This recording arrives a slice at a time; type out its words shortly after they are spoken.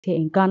here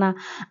in Ghana,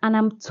 and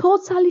I'm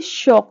totally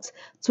shocked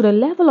to the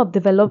level of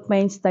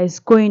development that is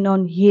going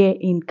on here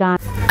in Ghana.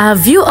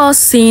 Have you all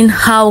seen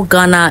how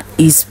Ghana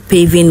is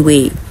paving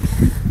way?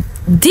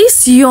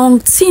 These young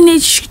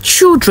teenage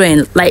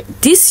children,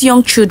 these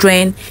young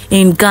children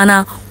in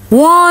Ghana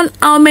won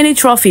how many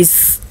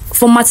trophies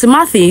for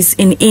mathematics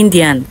in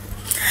Indian?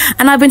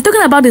 And I've been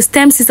talking about the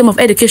STEM system of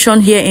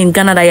education here in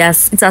Ghana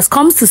that it has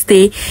come to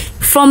stay.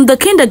 From the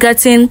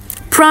kindergarten,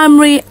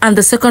 primary and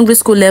the secondary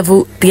school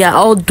level, they are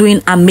all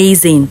doing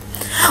amazing.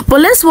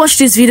 But let's watch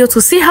this video to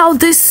see how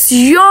these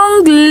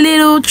young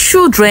little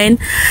children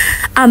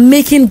are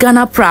making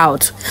Ghana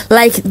proud.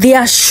 Like they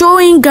are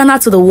showing Ghana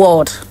to the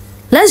world.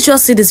 Let's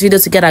just see this video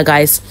together,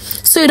 guys.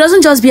 So it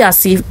doesn't just be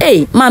as if,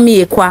 hey,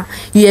 Mami Ekwa,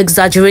 you're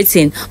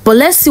exaggerating. But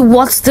let's see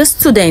what the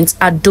students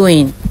are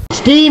doing.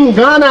 Team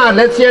Ghana,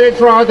 let's hear it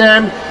from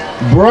them.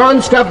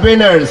 Bronze Cup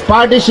winners.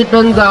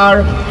 Participants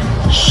are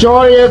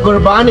Shoya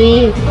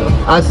Gurbani,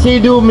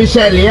 Asidu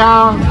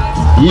Michelia,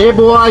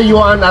 Yeboa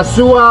Yuan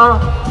Asua,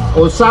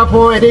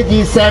 Osafo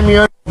Editi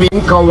Samuel Bin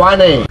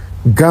Kawane.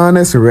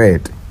 Ghana's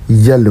red,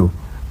 yellow,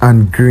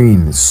 and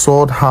green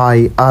soared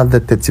high at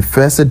the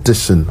 31st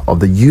edition of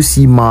the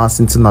UC Mars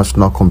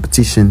International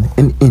Competition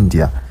in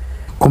India,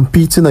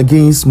 competing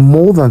against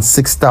more than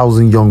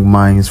 6,000 young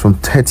minds from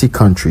 30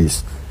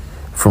 countries,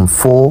 from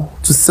 4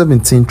 to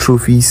 17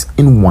 trophies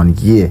in 1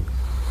 year.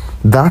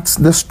 That's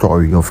the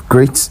story of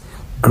great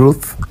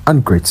growth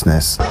and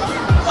greatness.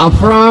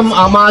 Afram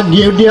Ahmad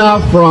Yudia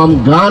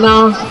from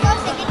Ghana,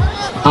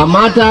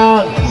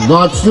 Amata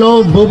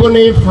Godslow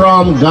Bubuni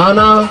from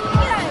Ghana,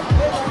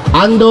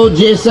 Ando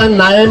Jason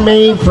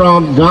Naeme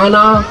from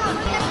Ghana,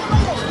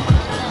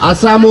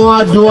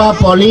 Asamoah Dua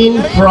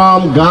Pauline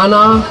from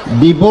Ghana,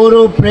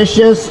 Diboro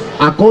Precious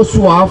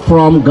Akosua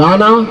from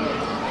Ghana.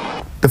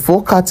 The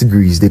 4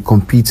 categories they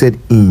competed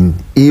in,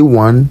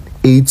 A1,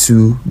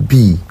 A2,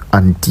 B,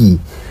 and D,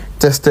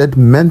 tested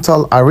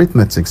mental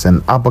arithmetics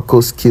and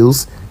abacus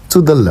skills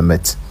to the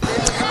limit.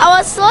 I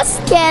was so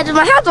scared.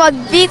 My heart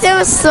was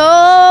beating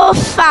so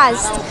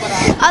fast.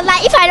 I was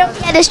like, if I don't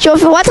get this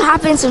trophy, what will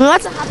happen to me?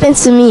 What will happen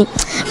to me?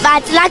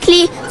 But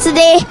luckily,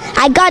 today,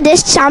 I got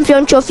this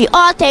champion trophy,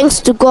 all thanks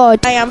to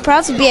God. I am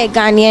proud to be a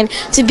Ghanaian,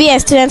 to be a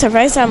student of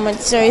Rice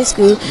Montessori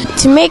School,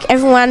 to make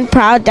everyone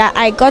proud that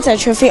I got a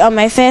trophy on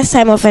my first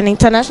time of an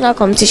international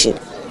competition.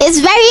 It's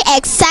very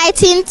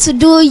exciting to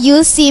do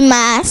UC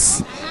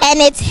Maths, and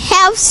it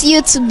helps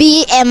you to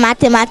be a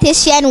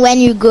mathematician when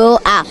you grow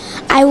up.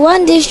 I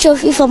won this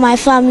trophy for my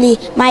family,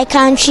 my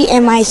country,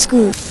 and my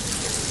school.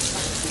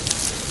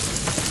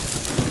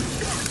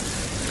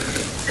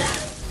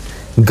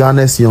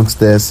 Ghana's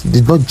youngsters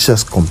did not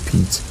just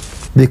compete,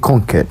 they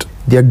conquered.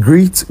 Their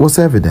grit was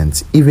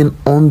evident even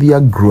on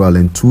their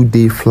grueling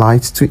 2-day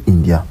flight to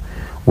India,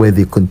 where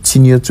they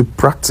continued to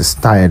practice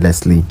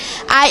tirelessly.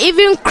 I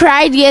even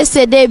cried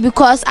yesterday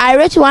because I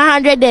reached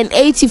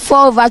 184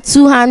 over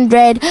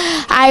 200.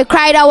 I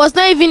cried. I was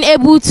not even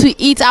able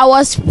to eat. I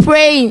was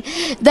praying.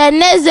 The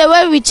next day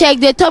when we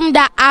checked, they told me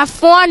that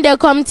I've won the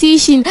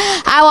competition.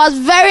 I was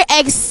very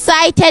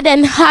excited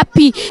and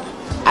happy.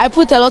 I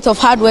put a lot of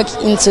hard work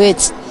into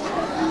it,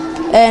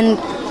 and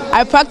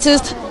I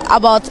practiced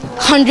about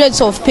hundreds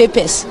of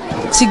papers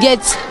to get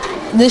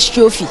this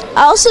trophy.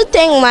 I also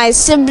thank my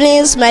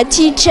siblings, my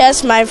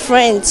teachers, my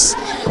friends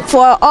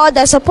for all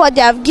the support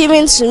they have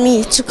given to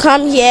me to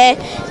come here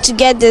to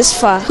get this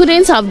far.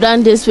 Couldn't have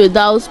done this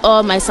without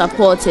all my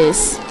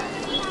supporters,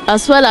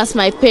 as well as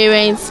my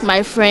parents,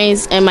 my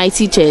friends, and my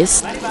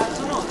teachers.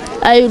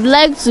 I would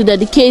like to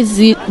dedicate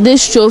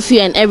this trophy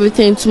and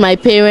everything to my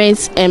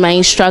parents and my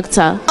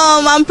instructor.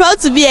 I'm proud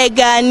to be a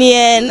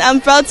Ghanaian.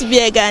 I'm proud to be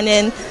a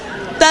Ghanaian.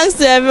 Thanks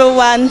to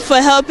everyone for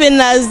helping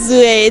us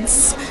do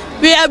it.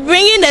 We are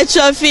bringing the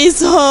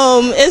trophies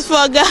home. It's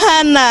for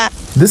Ghana.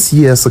 This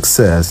year's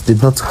success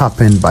did not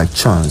happen by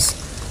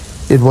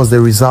chance. It was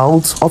the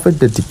result of a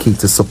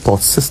dedicated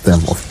support system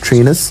of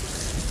trainers,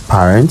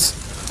 parents,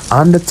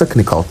 and the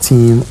technical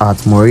team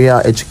at Moria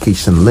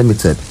Education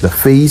Limited, the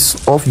face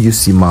of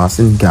UC Mars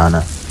in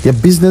Ghana. Their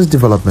business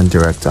development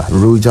director,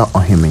 Roger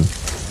Ohiming,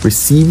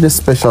 received a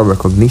special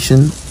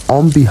recognition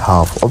on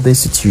behalf of the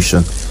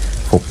institution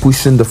for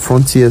pushing the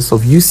frontiers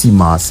of UC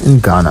Mars in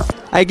Ghana.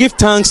 I give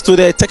thanks to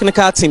the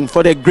technical team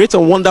for the great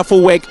and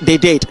wonderful work they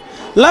did.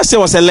 Last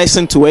year was a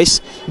lesson to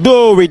us.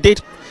 Though we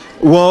did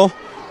well,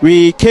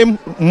 we came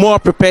more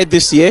prepared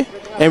this year,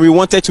 and we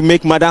wanted to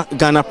make Mother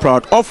Ghana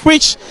proud, of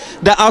which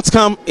the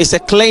outcome is a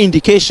clear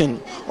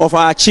indication of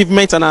our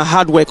achievement and our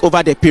hard work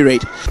over the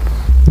period.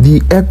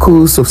 The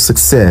echoes of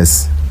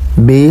success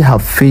may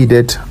have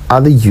faded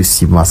at the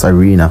UC Mars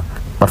Arena,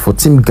 but for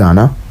Team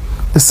Ghana,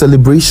 the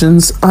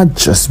celebrations are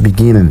just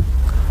beginning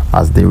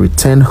as they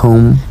return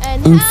home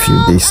in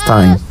few days'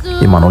 time.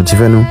 Emmanuel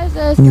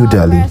Jivenu, New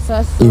Delhi,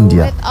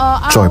 India.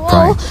 Joy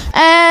Prime.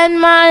 And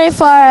money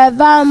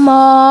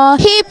forevermore.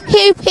 Hip,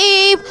 hip,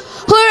 hip.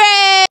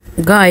 Hooray!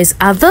 Guys,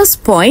 at this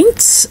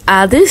point,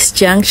 at this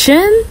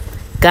junction,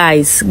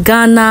 guys,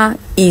 Ghana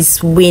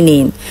is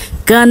winning.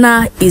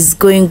 Ghana is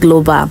going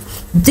global.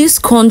 This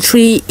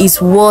country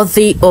is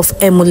worthy of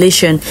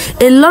emulation.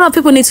 A lot of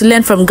people need to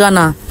learn from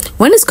Ghana.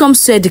 When it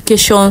comes to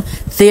education,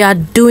 they are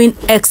doing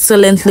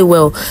excellently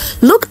well.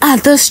 Look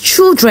at those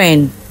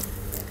children.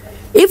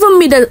 Even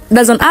me,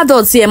 there's an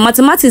adult here,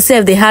 mathematics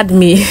said they had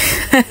me.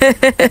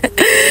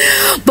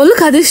 But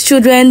look at these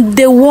children.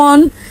 They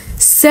won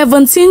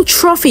 17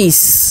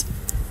 trophies.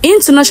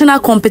 International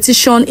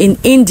competition in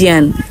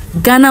Indian.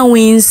 Ghana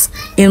wins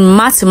in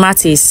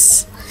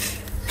mathematics.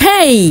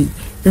 Hey,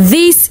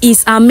 this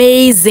is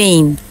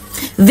amazing.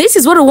 This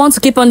is what we want to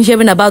keep on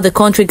hearing about the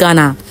country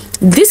Ghana.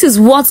 This is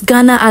what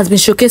Ghana has been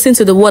showcasing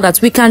to the world,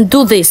 that we can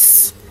do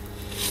this.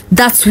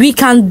 That we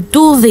can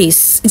do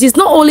this. It is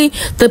not only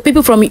the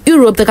people from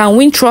Europe that can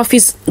win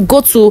trophies,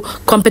 go to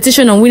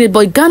competition and win it,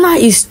 but Ghana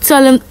is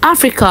telling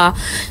Africa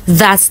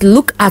that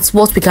look at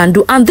what we can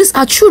do. And these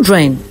are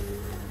children.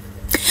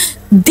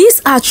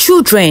 These are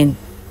children.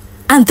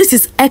 And this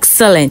is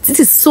excellent. This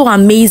is so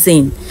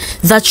amazing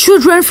that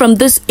children from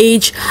this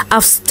age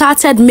have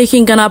started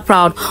making Ghana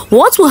proud.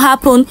 What will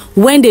happen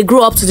when they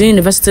grow up to the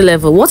university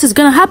level? What is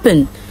going to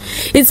happen?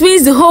 It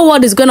means the whole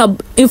world is going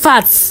to, in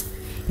fact,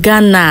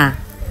 Ghana.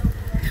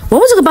 When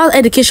we talk about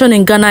education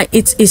in Ghana,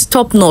 it is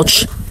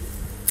top-notch.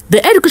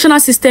 The educational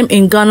system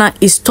in Ghana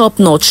is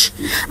top-notch.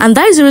 And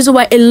that is the reason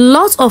why a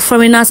lot of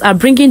foreigners are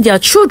bringing their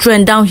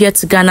children down here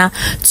to Ghana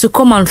to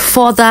come and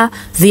further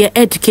their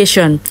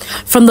education.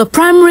 From the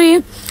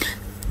primary,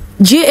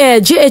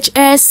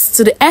 GHS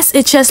to the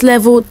SHS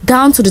level,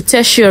 down to the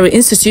tertiary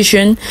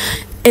institution,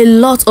 a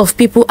lot of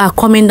people are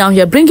coming down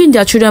here, bringing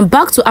their children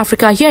back to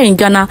Africa here in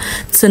Ghana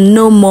to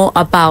know more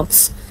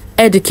about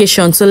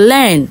education, to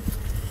learn,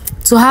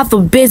 to have the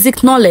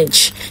basic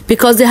knowledge,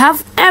 because they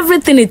have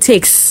everything it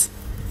takes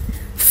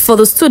for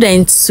the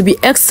students to be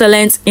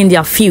excellent in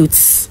their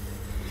fields.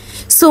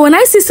 So when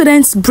I see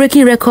students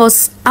breaking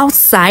records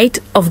outside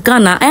of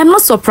Ghana, I am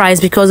not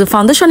surprised, because the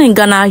foundation in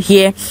Ghana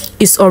here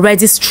is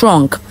already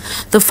strong.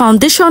 The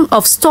foundation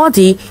of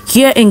study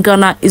here in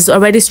Ghana is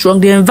already strong.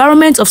 The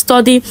environment of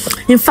study,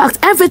 in fact,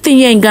 everything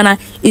here in Ghana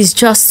is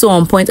just so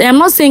on point. I am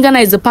not saying Ghana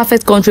is the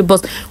perfect country,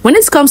 but when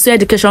it comes to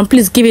education,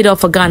 please give it up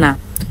for Ghana.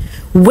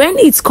 When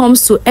it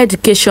comes to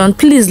education,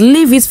 please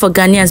leave it for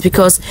Ghanaians,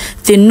 because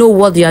they know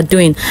what they are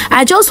doing.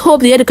 I just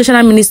hope the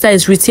educational minister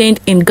is retained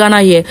in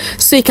Ghana here,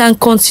 so he can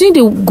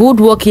continue the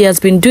good work he has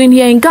been doing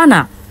here in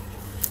Ghana.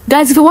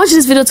 Guys, if you watch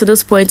this video to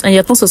this point and you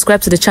have not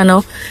subscribed to the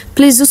channel,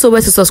 please do so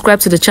well to subscribe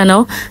to the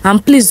channel.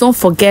 And please don't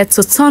forget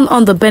to turn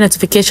on the bell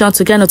notification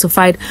to get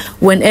notified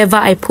whenever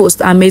I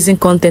post amazing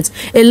content.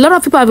 A lot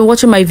of people have been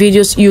watching my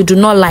videos, you do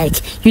not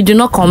like, you do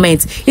not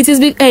comment. It is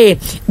big. Hey,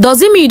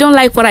 does it mean you don't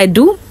like what I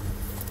do?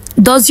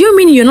 Does you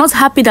mean you're not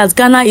happy that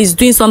Ghana is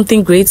doing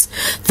something great?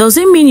 Does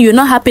it mean you're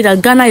not happy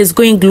that Ghana is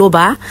going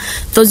global?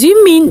 Does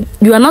it mean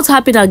you are not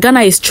happy that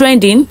Ghana is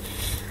trending?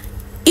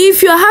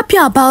 If you're happy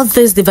about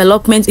this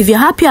development, if you're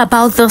happy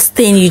about this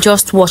thing you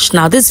just watched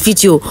now, this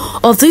video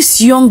of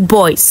these young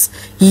boys,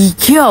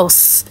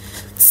 girls,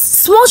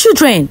 small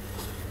children,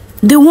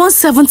 they won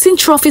 17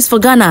 trophies for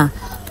Ghana,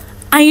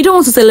 and you don't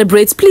want to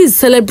celebrate, please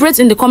celebrate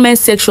in the comment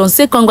section.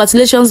 Say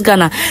congratulations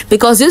Ghana,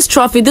 because this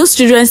trophy, those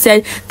children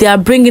said they are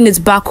bringing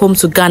it back home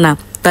to Ghana,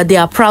 that they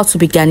are proud to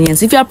be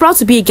Ghanaians. If you are proud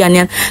to be a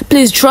Ghanaian,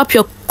 please drop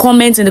your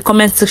comment in the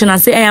comment section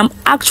and say I am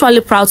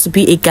actually proud to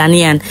be a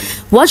Ghanaian.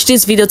 Watch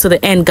this video to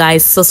the end,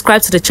 guys.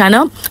 Subscribe to the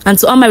channel, and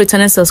to all my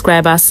returning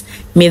subscribers,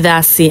 may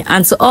that see.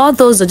 And to all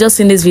those that just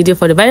seen this video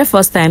for the very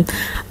first time,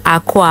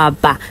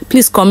 Akwaba,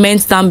 please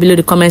comment down below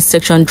the comment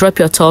section, drop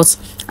your thoughts,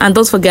 and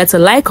don't forget to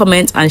like,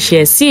 comment, and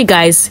share. See you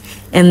guys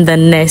in the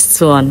next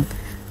one.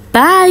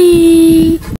 Bye.